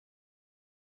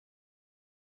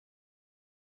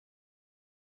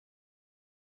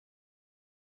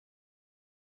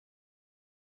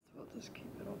just keep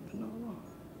it open now.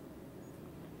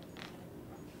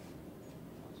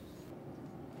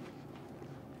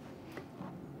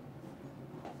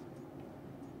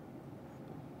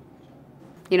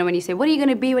 You know, when you say, what are you going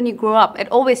to be when you grow up? It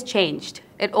always changed.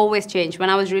 It always changed. When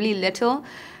I was really little,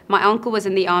 my uncle was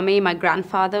in the army, my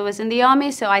grandfather was in the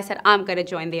army, so I said, I'm going to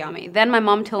join the army. Then my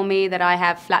mom told me that I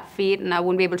have flat feet and I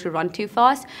won't be able to run too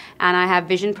fast, and I have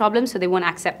vision problems, so they won't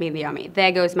accept me in the army.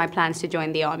 There goes my plans to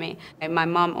join the army. And my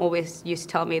mom always used to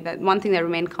tell me that one thing that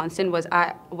remained constant was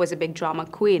I was a big drama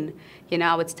queen. You know,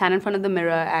 I would stand in front of the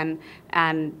mirror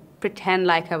and pretend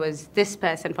like I was this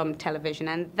person from television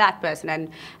and that person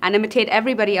and imitate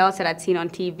everybody else that I'd seen on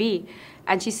TV.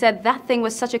 And she said that thing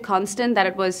was such a constant that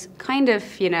it was kind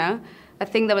of, you know, a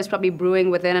thing that was probably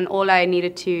brewing within, and all I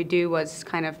needed to do was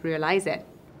kind of realize it.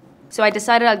 So I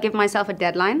decided I'll give myself a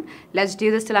deadline. Let's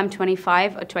do this till I'm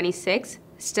 25 or 26,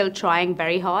 still trying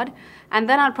very hard. And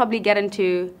then I'll probably get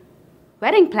into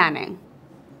wedding planning.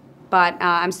 But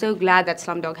I'm so glad that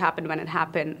Slumdog happened when it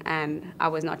happened, and I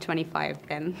was not 25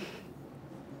 then.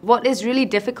 What is really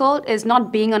difficult is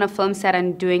not being on a film set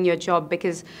and doing your job,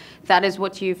 because that is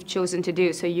what you've chosen to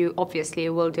do, so you obviously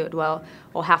will do it well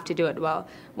or have to do it well.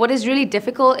 What is really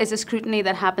difficult is the scrutiny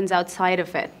that happens outside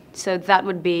of it. So that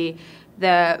would be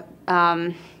the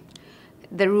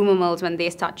rumor mills when they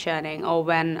start churning, or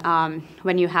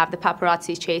when you have the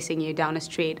paparazzi chasing you down a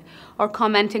street, or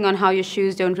commenting on how your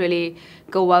shoes don't really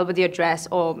go well with your dress,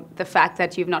 or the fact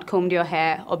that you've not combed your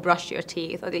hair or brushed your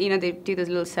teeth, or you know, they do this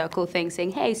little circle thing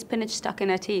saying, hey, spinach stuck in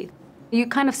her teeth. You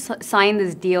kind of sign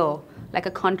this deal, like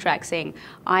a contract saying,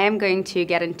 I am going to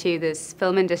get into this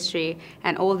film industry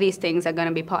and all these things are going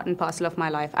to be part and parcel of my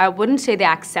life. I wouldn't say they're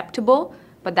acceptable,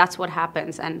 but that's what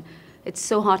happens, and it's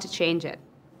so hard to change it.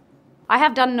 I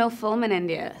have done no film in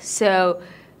India, so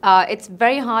it's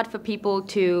very hard for people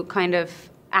to kind of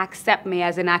accept me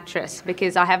as an actress,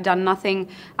 because I have done nothing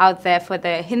out there for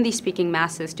the Hindi-speaking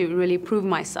masses to really prove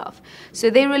myself. So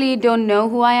they really don't know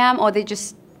who I am, or they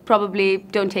just probably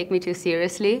don't take me too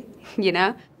seriously, you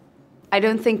know? I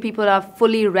don't think people are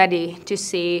fully ready to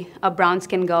see a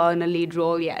brown-skinned girl in a lead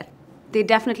role yet. They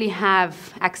definitely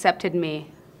have accepted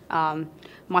me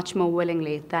much more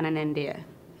willingly than in India,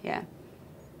 yeah.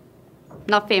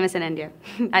 Not famous in India.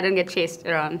 I don't get chased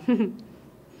around.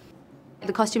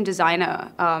 The costume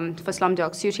designer for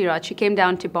Slumdog, Sutiraj, she came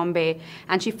down to Bombay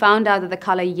and she found out that the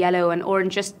color yellow and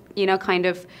orange just, you know, kind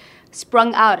of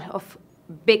sprung out of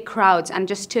big crowds and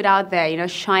just stood out there, you know,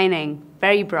 shining,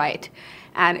 very bright.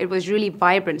 And it was really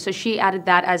vibrant. So she added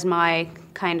that as my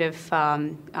kind of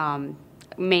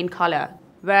main color.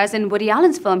 Whereas in Woody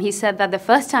Allen's film, he said that the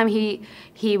first time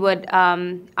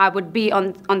I would be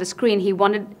on the screen, he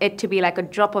wanted it to be like a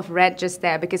drop of red just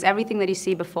there, because everything that you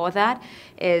see before that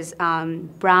is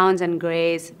browns and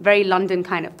grays, very London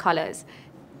kind of colors.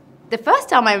 The first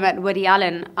time I met Woody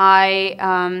Allen,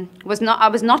 I was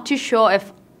not too sure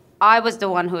if I was the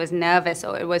one who was nervous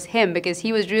or it was him, because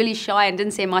he was really shy and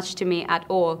didn't say much to me at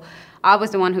all. I was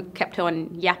the one who kept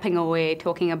on yapping away,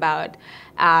 talking about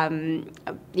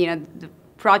you know, the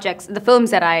projects, the films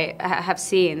that I have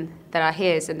seen that are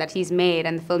his and that he's made,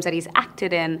 and the films that he's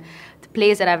acted in, the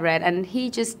plays that I've read, and he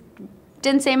just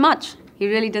didn't say much. He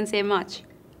really didn't say much.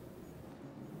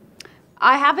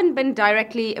 I haven't been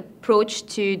directly approached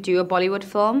to do a Bollywood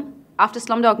film. After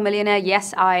Slumdog Millionaire,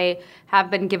 yes, I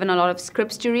have been given a lot of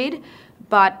scripts to read,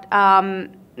 but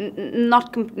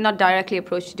not directly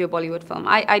approached to do a Bollywood film.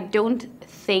 I don't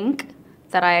think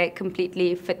that I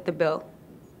completely fit the bill.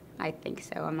 I think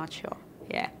so, I'm not sure.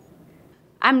 Yeah.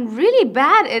 I'm really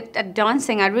bad at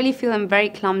dancing. I really feel I'm very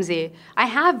clumsy. I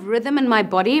have rhythm in my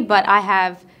body, but I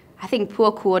have, I think,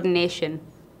 poor coordination.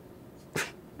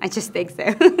 I just think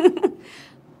so.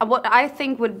 What I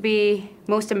think would be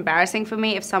most embarrassing for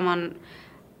me if someone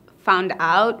found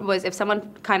out was if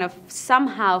someone kind of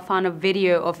somehow found a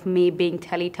video of me being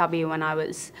Teletubby when I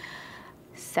was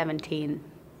 17.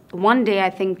 One day, I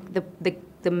think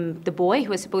the boy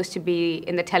who was supposed to be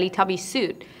in the Teletubby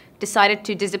suit decided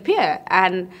to disappear,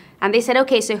 and they said,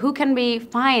 okay, so who can we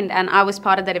find? And I was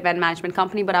part of that event management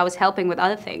company, but I was helping with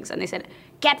other things, and they said,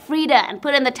 get Freida and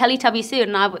put in the Teletubby suit,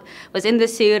 and I was in the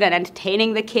suit and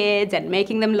entertaining the kids and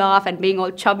making them laugh and being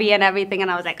all chubby and everything, and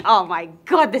I was like, oh my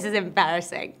God, this is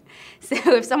embarrassing. So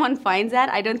if someone finds that,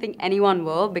 I don't think anyone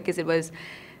will, because it was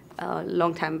a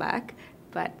long time back,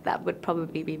 but that would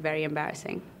probably be very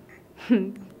embarrassing.